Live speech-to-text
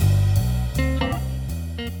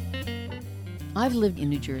I've lived in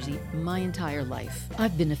New Jersey my entire life.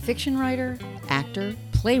 I've been a fiction writer, actor,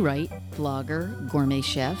 playwright, blogger, gourmet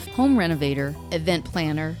chef, home renovator, event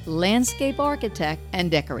planner, landscape architect, and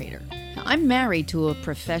decorator. Now, I'm married to a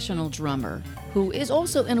professional drummer who is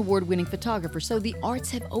also an award-winning photographer, so the arts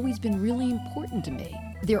have always been really important to me.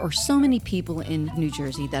 There are so many people in New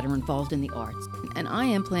Jersey that are involved in the arts, and I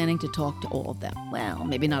am planning to talk to all of them. Well,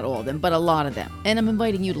 maybe not all of them, but a lot of them. And I'm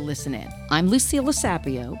inviting you to listen in. I'm Lucille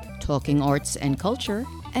Sapio, talking arts and culture,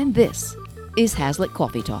 and this is Hazlitt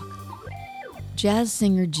Coffee Talk. Jazz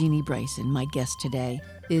singer Jeannie Bryson, my guest today,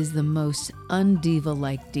 is the most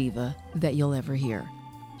undiva-like diva that you'll ever hear.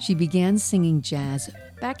 She began singing jazz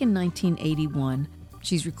back in 1981.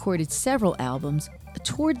 She's recorded several albums,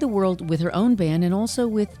 toured the world with her own band and also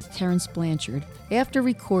with Terence Blanchard after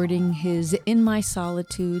recording his In My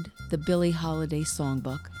Solitude, the Billie Holiday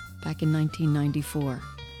Songbook, back in 1994.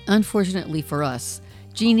 Unfortunately for us,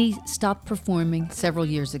 Jeannie stopped performing several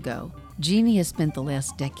years ago. Jeannie has spent the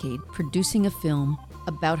last decade producing a film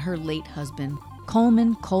about her late husband,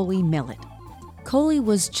 Coleman Coley Mellett. Coley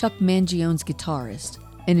was Chuck Mangione's guitarist,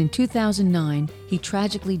 and in 2009, he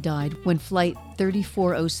tragically died when Flight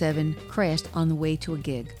 3407 crashed on the way to a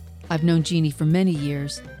gig. I've known Jeannie for many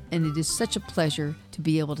years, and it is such a pleasure to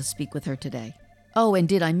be able to speak with her today. Oh, and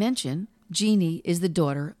did I mention, Jeannie is the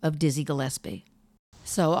daughter of Dizzy Gillespie.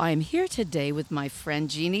 So I'm here today with my friend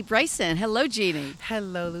Jeannie Bryson. Hello, Jeannie.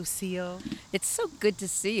 Hello, Lucille. It's so good to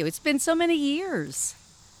see you. It's been so many years.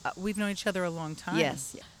 We've known each other a long time.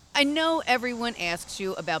 Yes. I know everyone asks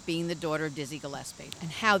you about being the daughter of Dizzy Gillespie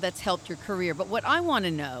and how that's helped your career, but what I want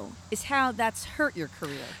to know is how that's hurt your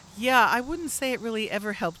career. Yeah, I wouldn't say it really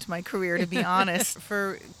ever helped my career, to be honest,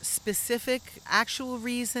 for specific actual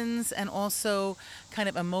reasons and also kind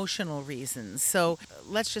of emotional reasons. So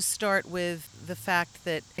let's just start with the fact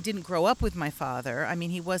that I didn't grow up with my father. I mean,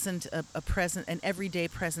 he wasn't an everyday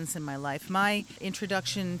presence in my life. My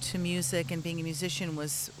introduction to music and being a musician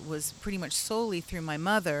was pretty much solely through my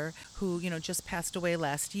mother, who, just passed away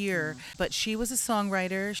last year. But she was a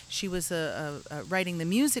songwriter. She was writing the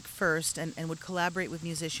music first and would collaborate with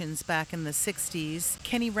musicians back in the 60s.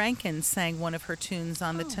 Kenny Rankin sang one of her tunes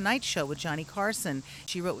on The Tonight Show with Johnny Carson.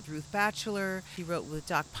 She wrote with Ruth Batchelor. She wrote with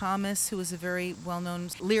Doc Pomus, who was a very well-known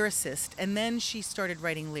lyricist. And then she started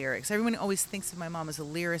writing lyrics. Everyone always thinks of my mom as a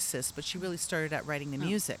lyricist, but she really started out writing the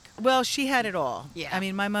music. Well, she had it all. Yeah. I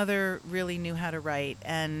mean, my mother really knew how to write.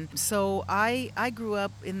 And so I grew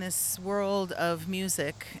up in this world of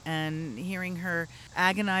music and hearing her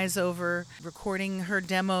agonize over recording her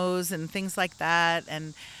demos and things like that.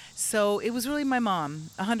 And so it was really my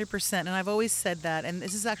mom, 100%. And I've always said that. And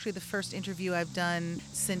this is actually the first interview I've done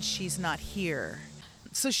since she's not here.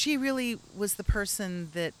 So she really was the person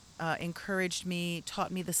that encouraged me,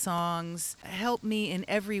 taught me the songs, helped me in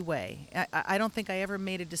every way. I don't think I ever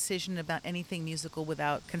made a decision about anything musical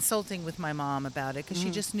without consulting with my mom about it, because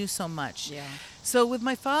she just knew so much. Yeah. So with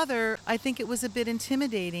my father, I think it was a bit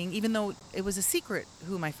intimidating, even though it was a secret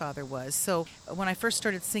who my father was. So when I first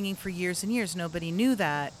started singing for years and years, nobody knew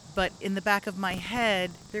that. But in the back of my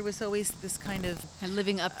head, there was always this kind of And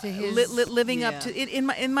living up to his... living up to it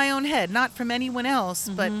in my own head, not from anyone else,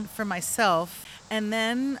 but for myself. And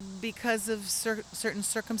then because of certain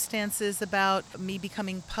circumstances about me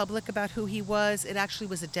becoming public about who he was, it actually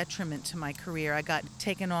was a detriment to my career. I got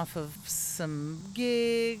taken off of some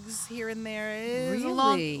gigs here and there. It's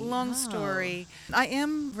Really? a long story. I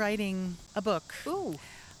am writing a book. Ooh.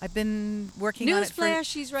 I've been working on it Newsflash,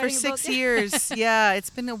 she's writing for a book. 6 years. Yeah, it's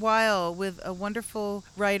been a while with a wonderful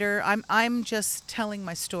writer. I'm just telling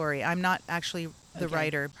my story. I'm not actually the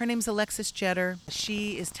writer. Her name's Alexis Jeter.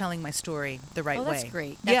 She is telling my story the right way. Oh, that's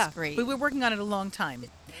great. That's great. We were working on it a long time.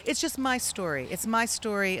 It's just my story. It's my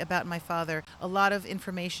story about my father. A lot of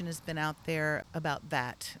information has been out there about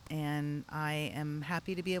that, and I am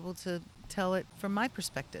happy to be able to tell it from my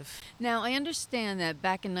perspective. Now, I understand that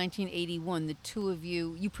back in 1981, the two of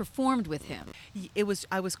you performed with him.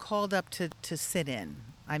 I was called up to sit in.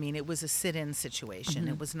 I mean, it was a sit-in situation.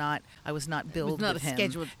 It was not. I was not billed not with a him.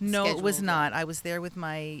 scheduled it was not. I was there with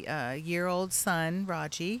my year-old son,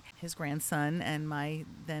 Raji, his grandson, and my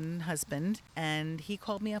then husband. And he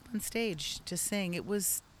called me up on stage to sing. It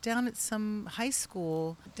was down at some high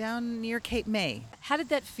school down near Cape May. How did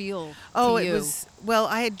that feel Oh, to you? it was, well,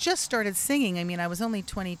 I had just started singing. I mean, I was only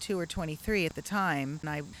 22 or 23 at the time, and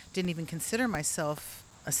I didn't even consider myself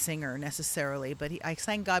a singer necessarily, but I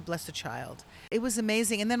sang God Bless the Child. It was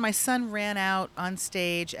amazing. And then my son ran out on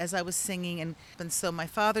stage as I was singing, and so my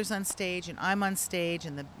father's on stage, and I'm on stage,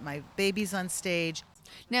 and my baby's on stage.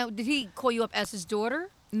 Now, did he call you up as his daughter?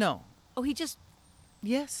 No. Oh, he just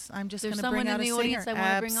Yes, I'm just There's going to someone bring in out a the singer. audience I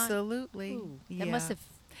want to bring on? Absolutely. Ooh, Yeah. that must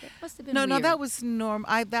have been No, weird. that was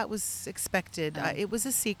that was expected. Oh. It was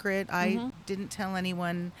a secret. I didn't tell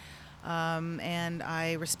anyone, and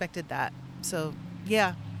I respected that. So,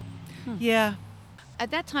 yeah, yeah, At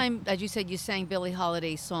that time, as you said, you sang Billie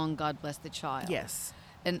Holiday's song "God Bless the Child." yes,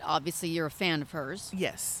 And obviously, you're a fan of hers.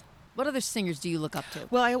 yes. What other singers do you look up to?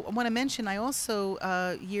 Well, I want to mention, I also,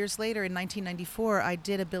 years later in 1994, I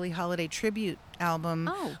did a Billie Holiday tribute album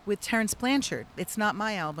Oh. with Terrence Blanchard. It's not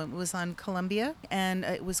my album. It was on Columbia, and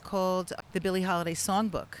it was called the Billie Holiday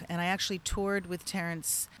Songbook. And I actually toured with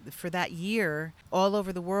Terrence for that year all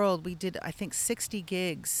over the world. We did, I think, 60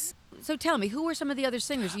 gigs. So tell me, who are some of the other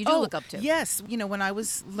singers you do look up to? Yes. When I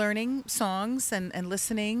was learning songs and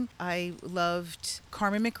listening, I loved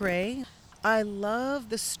Carmen McRae. I love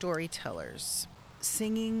the storytellers.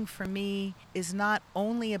 Singing for me is not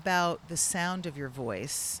only about the sound of your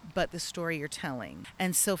voice, but the story you're telling.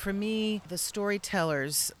 And so for me, the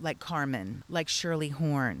storytellers like Carmen, like Shirley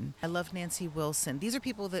Horn, I love Nancy Wilson. These are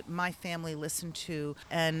people that my family listened to,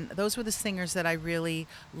 and those were the singers that I really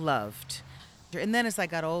loved. And then as I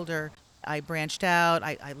got older, I branched out.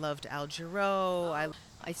 I loved Al Jarreau.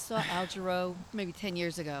 I saw Al Jarreau maybe 10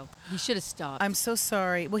 years ago. He should have stopped. I'm so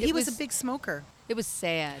sorry. Well, It he was a was- big smoker. It was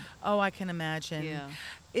sad. Oh, I can imagine. Yeah.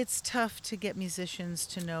 It's tough to get musicians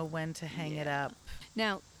to know when to hang it up.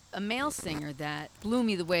 Now, a male singer that blew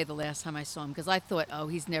me away the last time I saw him, because I thought, oh,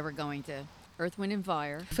 he's never going to. Earth, Wind, and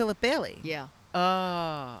Fire. Philip Bailey. Yeah.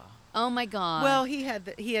 Oh. Oh, my God. Well, he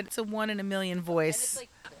had it's a 1 in a million voice. like-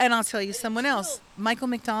 And I'll tell you someone else, Michael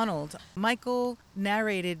McDonald. Michael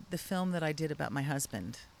narrated the film that I did about my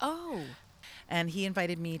husband. Oh. And he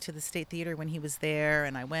invited me to the State Theater when he was there,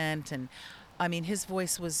 and I went. And I mean, his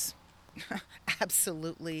voice was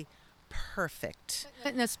absolutely perfect.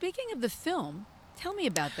 Now, speaking of the film, tell me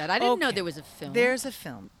about that. I didn't know Okay. there was a film. There's a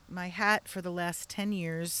film. My hat for the last 10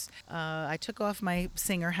 years, I took off my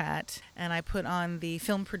singer hat and I put on the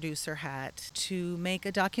film producer hat to make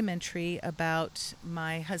a documentary about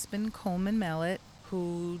my husband, Coleman Mellett,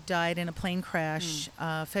 who died in a plane crash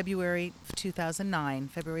February 2009,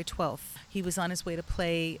 February 12th. He was on his way to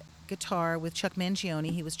play guitar with Chuck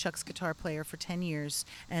Mangione. He was Chuck's guitar player for 10 years.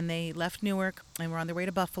 And they left Newark and were on their way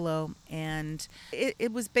to Buffalo. And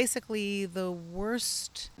it was basically the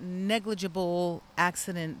worst negligible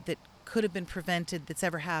accident that could have been prevented that's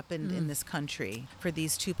ever happened in this country for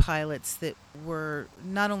these two pilots that were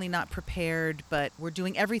not only not prepared, but were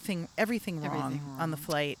doing everything wrong on the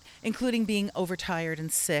flight, including being overtired and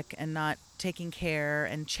sick and not taking care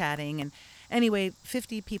and chatting. And anyway,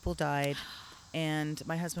 50 people died. And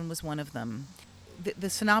my husband was one of them. The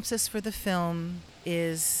synopsis for the film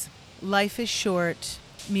is life is short,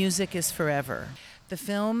 music is forever. The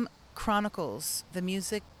film chronicles the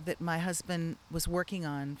music that my husband was working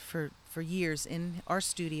on for years in our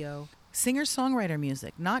studio. Singer-songwriter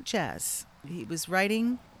music, not jazz. He was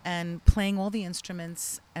writing and playing all the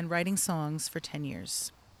instruments and writing songs for 10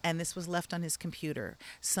 years. And this was left on his computer.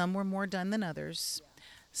 Some were more done than others.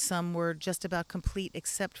 Some were just about complete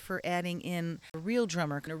except for adding in a real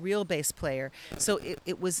drummer and a real bass player. So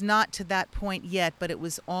it was not to that point yet, but it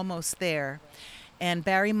was almost there. And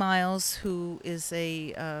Barry Miles, who is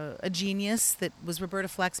a genius that was Roberta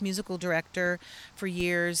Flack's musical director for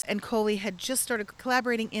years, and Coley had just started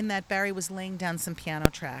collaborating in that. Barry was laying down some piano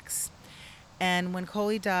tracks. And when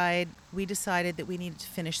Coley died, we decided that we needed to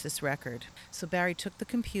finish this record. So Barry took the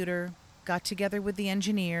computer, got together with the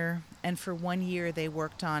engineer, and for 1 year they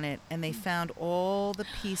worked on it, and they found all the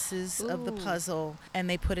pieces of the puzzle, and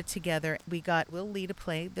they put it together. We got Will Lee to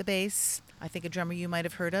play the bass. I think a drummer you might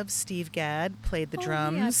have heard of, Steve Gadd, played the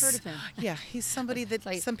drums. Yeah, I've heard of him. Yeah, he's somebody that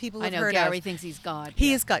Like, some people I have know heard Gary of. thinks he's God. He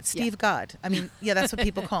Yeah. is God, Steve God. I mean, yeah, that's what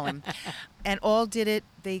people call him. And all did it.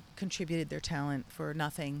 They contributed their talent for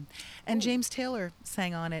nothing. And James Taylor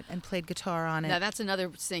sang on it and played guitar on it. Now, that's another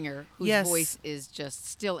singer whose Yes. voice is just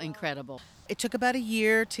still incredible. It took about a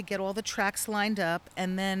year to get all the tracks lined up,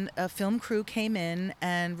 and then a film crew came in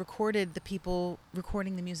and recorded the people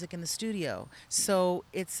recording the music in the studio. So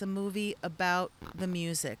it's a movie about the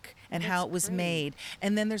music and how That's it was great. made.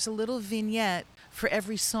 And then there's a little vignette for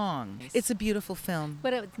every song. Nice. It's a beautiful film.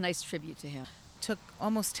 But a nice tribute to him. Took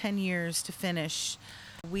almost 10 years to finish.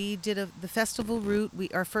 We did the festival route.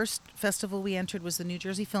 Our first festival we entered was the New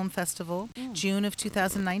Jersey Film Festival, June of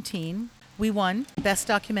 2019. We won Best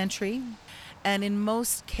Documentary. And in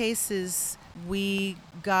most cases, we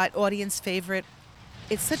got audience favorite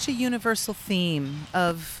it's such a universal theme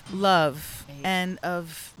of love Right. and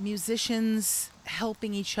of musicians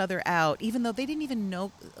helping each other out, even though they didn't even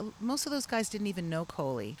know, most of those guys didn't even know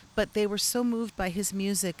Coley, but they were so moved by his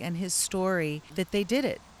music and his story that they did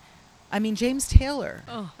it. I mean, James Taylor.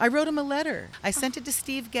 Oh. I wrote him a letter. I sent it to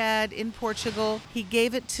Steve Gadd in Portugal. He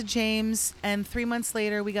gave it to James, and 3 months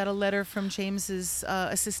later, we got a letter from James's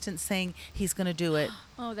assistant saying he's going to do it.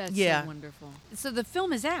 Oh, that's Yeah. so wonderful. So the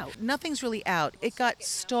film is out. Nothing's really out. It got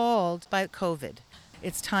stalled by COVID.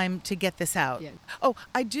 It's time to get this out. Yeah. Oh,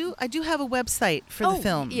 I do have a website for Oh, the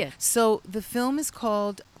film. yeah. So the film is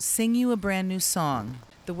called Sing You a Brand New Song,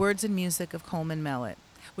 the words and music of Coleman Mellett,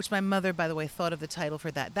 which my mother, by the way, thought of the title for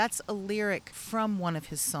that. That's a lyric from one of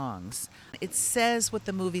his songs. It says what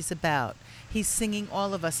the movie's about. He's singing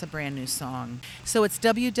all of us a brand new song. So it's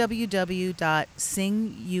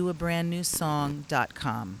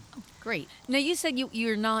www.singyouabrandnewsong.com. Great. Now, you said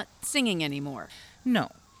you're not singing anymore. No,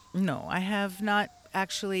 I have not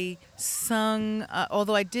actually sung,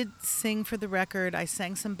 although I did sing for the record. I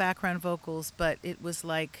sang some background vocals, but it was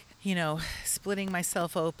like, splitting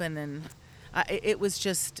myself open, and it was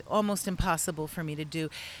just almost impossible for me to do.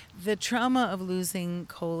 The trauma of losing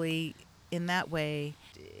Coley in that way,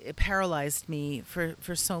 it paralyzed me for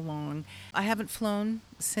so long. I haven't flown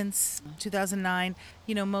since 2009.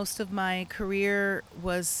 Most of my career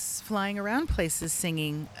was flying around places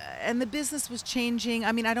singing, and the business was changing.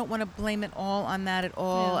 I mean, I don't want to blame it all on that at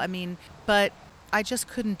all. Yeah. But I just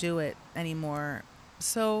couldn't do it anymore.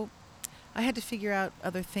 So I had to figure out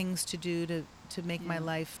other things to do to make my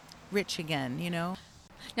life rich again,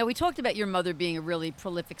 Now, we talked about your mother being a really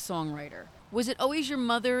prolific songwriter. Was it always your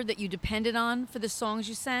mother that you depended on for the songs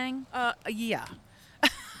you sang? Yeah.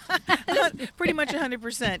 Pretty much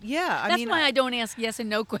 100%. Yeah. That's why I don't ask yes and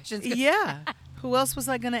no questions. Yeah. Who else was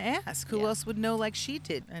I going to ask? Who Yeah. else would know like she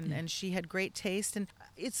did? And she had great taste. And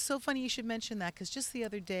it's so funny you should mention that, because just the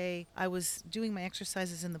other day I was doing my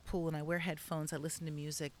exercises in the pool, and I wear headphones. I listen to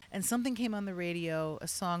music. And something came on the radio, a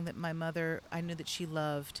song that my mother, I knew that she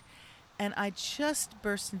loved. And I just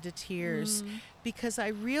burst into tears because I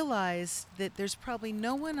realized that there's probably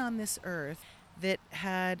no one on this earth that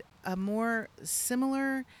had a more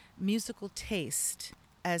similar musical taste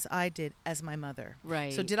as I did as my mother.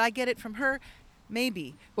 Right. So did I get it from her?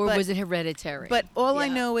 Maybe. Or But- was it hereditary? But all I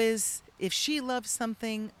Yeah. know is if she loved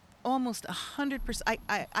something, almost 100%,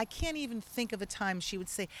 I can't even think of a time she would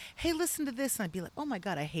say, hey, listen to this. And I'd be like, oh my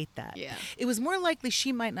God, I hate that. Yeah. It was more likely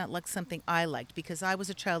she might not like something I liked because I was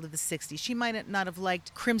a child of the 60s. She might not have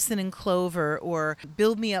liked Crimson and Clover or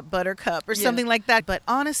Build Me Up Buttercup or Yeah. something like that. But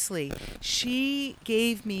honestly, she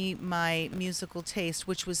gave me my musical taste,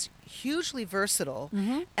 which was hugely versatile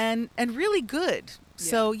and really good.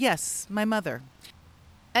 So yes, my mother.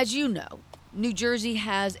 As you know, New Jersey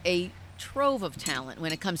has a trove of talent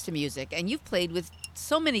when it comes to music, and you've played with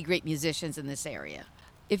so many great musicians in this area.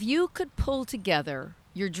 If you could pull together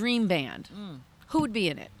your dream band, who would be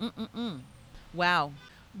in it? Wow.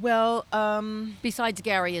 Well, Besides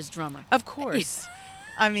Gary as drummer. of course.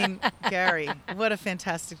 I mean, Gary, what a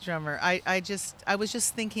fantastic drummer. I was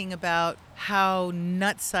just thinking about how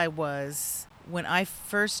nuts I was when I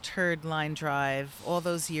first heard Line Drive all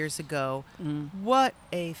those years ago. What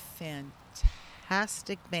a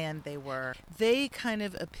fantastic band they were. They kind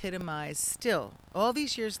of epitomize, still, all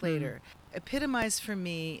these years later, epitomize for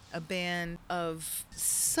me a band of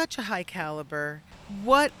such a high caliber.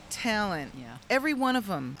 What talent. Yeah. Every one of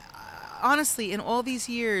them. Honestly, in all these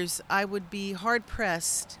years, I would be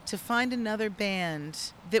hard-pressed to find another band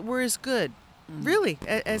that were as good, really,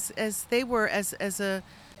 as they were as a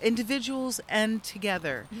individuals and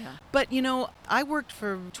together. Yeah. But, I worked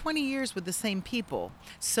for 20 years with the same people.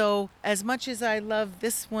 So as much as I love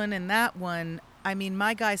this one and that one, I mean,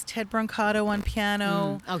 my guy's Ted Brancato on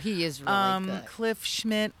piano. Oh, he is really good. Cliff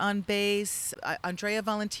Schmidt on bass, Andrea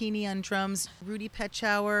Valentini on drums, Rudy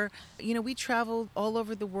Petschauer. We traveled all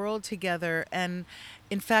over the world together. And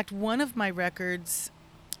in fact, one of my records,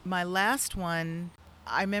 my last one,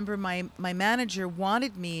 I remember my manager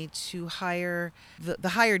wanted me to hire the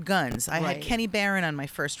hired guns. I Right. had Kenny Barron on my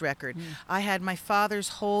first record. I had my father's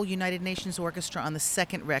whole United Nations Orchestra on the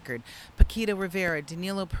second record. Paquito Rivera,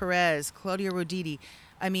 Danilo Perez, Claudio Roditi.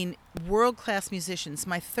 I mean, world-class musicians.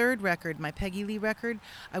 My third record, my Peggy Lee record,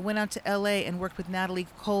 I went out to LA and worked with Natalie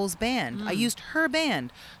Cole's band. I used her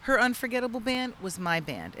band. Her Unforgettable band was my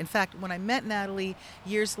band. In fact, when I met Natalie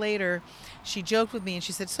years later, she joked with me and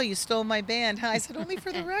she said, "So you stole my band, huh?" I said, "Only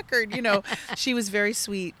for the record." She was very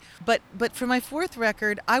sweet. But for my fourth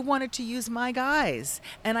record, I wanted to use my guys.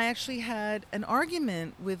 And I actually had an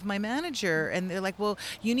argument with my manager, and they're like, "Well,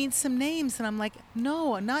 you need some names." And I'm like,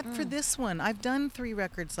 "No, not for this one. I've done 3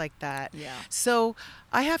 records like that." Yeah. So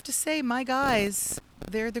I have to say, my guys,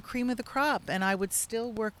 they're the cream of the crop, and I would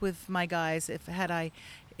still work with my guys if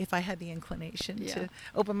I had the inclination to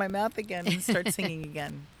open my mouth again and start singing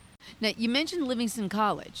again. Now, you mentioned Livingston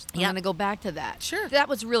College. I'm Yeah. going to go back to that. Sure. That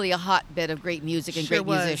was really a hotbed of great music and Sure great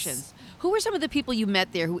was. musicians. Who were some of the people you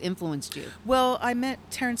met there who influenced you? Well, I met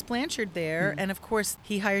Terrence Blanchard there, and of course,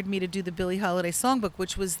 he hired me to do the Billie Holiday Songbook,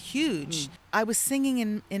 which was huge. I was singing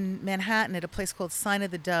in Manhattan at a place called Sign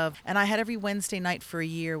of the Dove, and I had every Wednesday night for a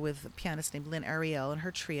year with a pianist named Lynn Ariel and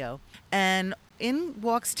her trio. And in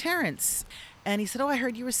walks Terrence. And he said, "Oh, I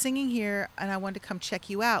heard you were singing here, and I wanted to come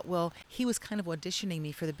check you out." Well, he was kind of auditioning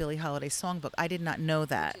me for the Billie Holiday Songbook. I did not know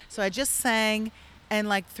that. So I just sang, and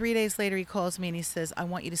like 3 days later, he calls me and he says, "I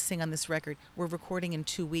want you to sing on this record. We're recording in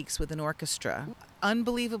 2 weeks with an orchestra."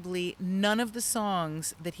 Unbelievably, none of the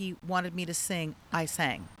songs that he wanted me to sing, I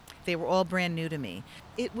sang. They were all brand new to me.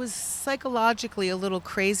 It was psychologically a little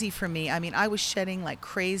crazy for me. I mean, I was shedding like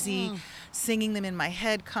crazy, singing them in my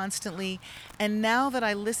head constantly. And now that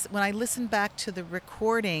when I listen back to the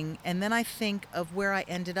recording, and then I think of where I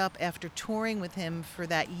ended up after touring with him for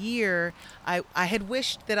that year, I had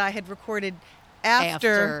wished that I had recorded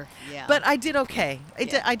after. Yeah. But I did okay.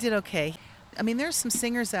 Yeah. I did okay. I mean, there's some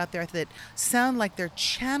singers out there that sound like they're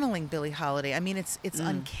channeling Billie Holiday. I mean, it's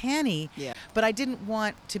uncanny, Yeah. but I didn't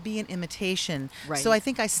want to be an imitation. Right. So I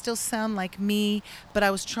think I still sound like me, but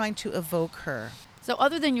I was trying to evoke her. So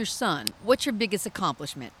other than your son, what's your biggest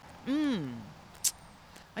accomplishment?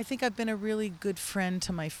 I think I've been a really good friend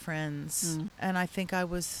to my friends, and I think I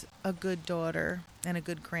was a good daughter and a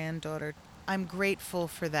good granddaughter. I'm grateful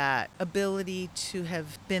for that ability to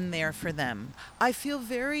have been there for them. I feel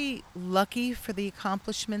very lucky for the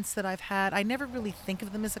accomplishments that I've had. I never really think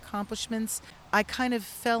of them as accomplishments. I kind of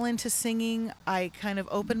fell into singing. I kind of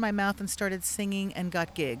opened my mouth and started singing and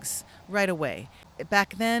got gigs right away.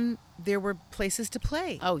 Back then, there were places to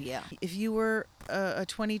play. Oh, yeah. If you were a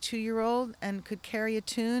 22-year-old and could carry a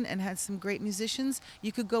tune and had some great musicians,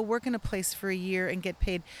 you could go work in a place for a year and get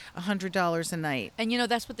paid $100 a night. And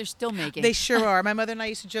that's what they're still making. They sure are. My mother and I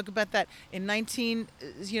used to joke about that. In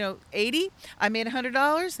 1980, I made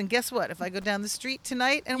 $100, and guess what? If I go down the street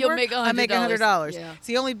tonight and You'll work, make I make $100. $100. Yeah. It's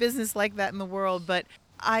the only business like that in the world. But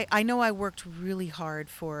I know I worked really hard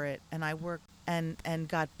for it, and I worked and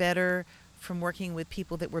got better from working with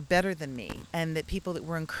people that were better than me and that people that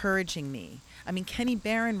were encouraging me. I mean, Kenny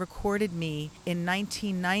Barron recorded me in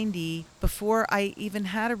 1990 before I even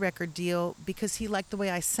had a record deal because he liked the way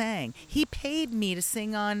I sang. He paid me to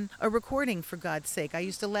sing on a recording, for God's sake. I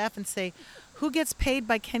used to laugh and say, who gets paid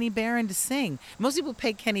by Kenny Barron to sing? Most people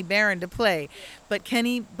pay Kenny Barron to play, but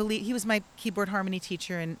Kenny he was my keyboard harmony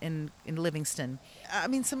teacher in Livingston. I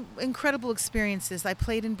mean, some incredible experiences. I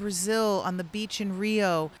played in Brazil on the beach in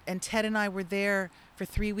Rio, and Ted and I were there for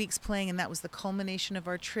 3 weeks playing, and that was the culmination of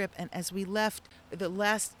our trip. And as we left,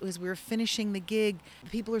 as we were finishing the gig,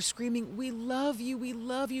 people are screaming, we love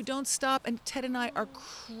you, don't stop. And Ted and I are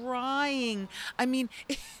crying. I mean,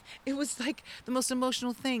 it was like the most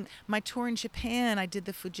emotional thing. My tour in Japan, I did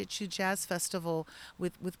the Fujitsu Jazz Festival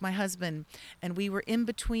with my husband, and we were in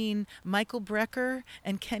between Michael Brecker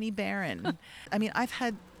and Kenny Barron. I mean, I've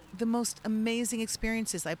had the most amazing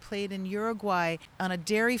experiences. I played in Uruguay on a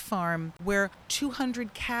dairy farm where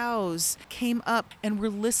 200 cows came up and were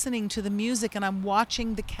listening to the music, and I'm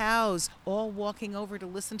watching the cows all walking over to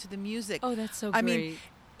listen to the music. Oh, that's so great. I mean,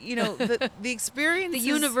 the experience, the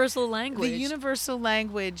universal language. The universal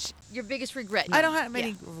language. Your biggest regret? I don't have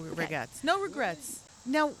any Okay. regrets. No regrets.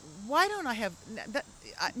 Now, why don't I have that?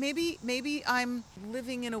 Maybe I'm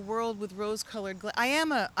living in a world with rose-colored glass. I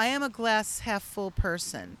am a glass half full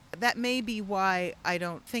person. That may be why I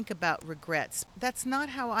don't think about regrets. That's not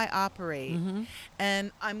how I operate.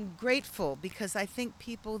 And I'm grateful because I think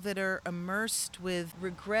people that are immersed with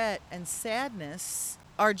regret and sadness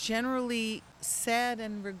are generally sad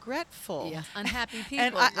and regretful. Yeah. Unhappy people.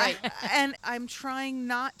 And right. and I'm trying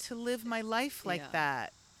not to live my life like Yeah.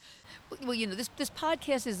 that. Well, this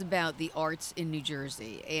podcast is about the arts in New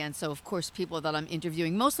Jersey. And so, of course, people that I'm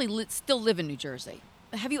interviewing mostly still live in New Jersey.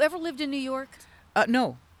 Have you ever lived in New York?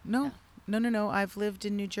 No. No. I've lived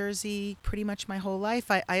in New Jersey pretty much my whole life.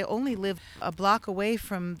 I only live a block away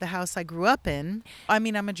from the house I grew up in. I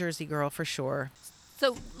mean, I'm a Jersey girl for sure.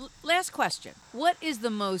 So, last question. What is the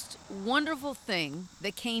most wonderful thing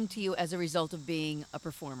that came to you as a result of being a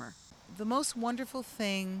performer? The most wonderful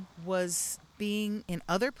thing was being in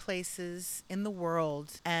other places in the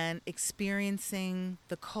world and experiencing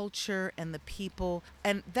the culture and the people.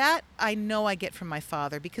 And that I know I get from my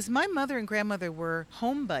father, because my mother and grandmother were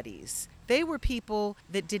home buddies. They were people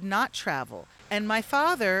that did not travel. And my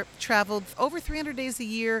father traveled over 300 days a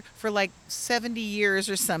year for like 70 years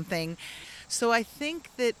or something. So I think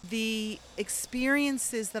that the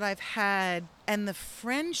experiences that I've had and the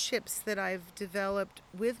friendships that I've developed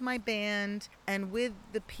with my band and with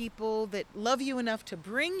the people that love you enough to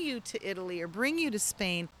bring you to Italy or bring you to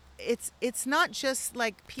Spain, it's not just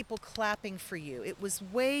like people clapping for you. It was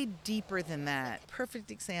way deeper than that.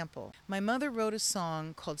 Perfect example. My mother wrote a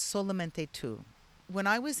song called Solamente Tu. When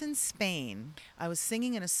I was in Spain, I was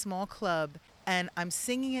singing in a small club, and I'm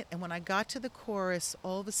singing it, and when I got to the chorus,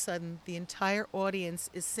 all of a sudden, the entire audience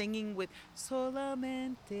is singing with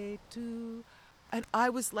Solamente Tu. And I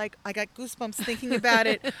was like, I got goosebumps thinking about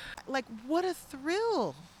it. Like, what a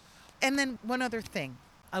thrill. And then one other thing.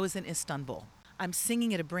 I was in Istanbul. I'm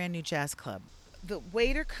singing at a brand new jazz club. The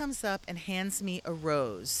waiter comes up and hands me a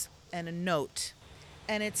rose and a note.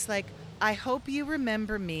 And it's like, I hope you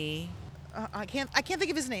remember me. I can't think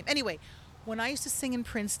of his name. Anyway, when I used to sing in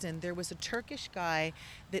Princeton, there was a Turkish guy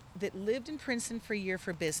that lived in Princeton for a year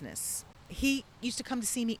for business. He used to come to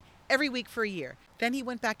see me every week for a year. Then he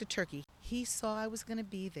went back to Turkey. He saw I was going to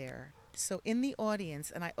be there. So in the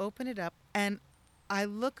audience, and I open it up, and I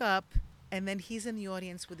look up, and then he's in the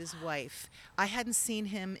audience with his wife. I hadn't seen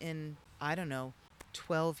him in,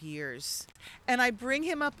 12 years. And I bring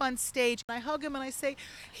him up on stage, and I hug him, and I say,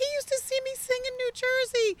 he used to see me sing in New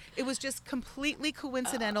Jersey. It was just completely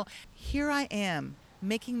coincidental. Here I am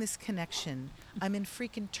making this connection. I'm in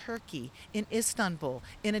freaking Turkey, in Istanbul,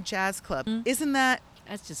 in a jazz club. Isn't that?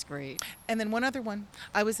 That's just great. And then one other one.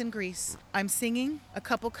 I was in Greece. I'm singing. A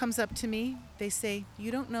couple comes up to me. They say,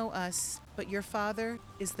 you don't know us, but your father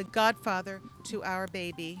is the godfather to our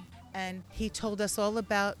baby. And he told us all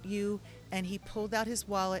about you, and he pulled out his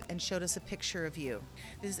wallet and showed us a picture of you.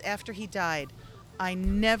 This is after he died. I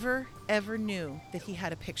never, ever knew that he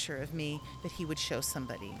had a picture of me that he would show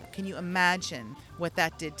somebody. Can you imagine what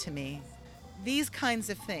that did to me? These kinds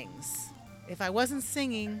of things. If I wasn't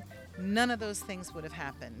singing, none of those things would have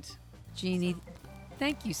happened. Jeannie,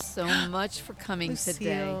 thank you so much for coming Lucille,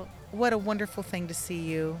 today. What a wonderful thing to see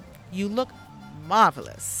you. You look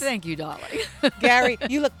marvelous. Thank you, darling. Gary,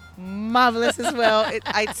 you look marvelous as well.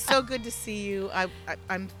 It's so good to see you.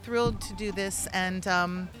 I'm thrilled to do this, and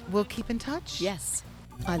we'll keep in touch. Yes.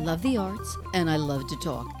 I love the arts, and I love to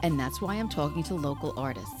talk, and that's why I'm talking to local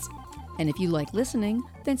artists. And if you like listening,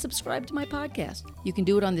 then subscribe to my podcast. You can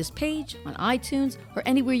do it on this page, on iTunes, or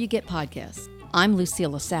anywhere you get podcasts. I'm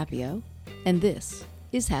Lucille Sapio, and this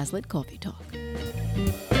is Hazlitt Coffee Talk.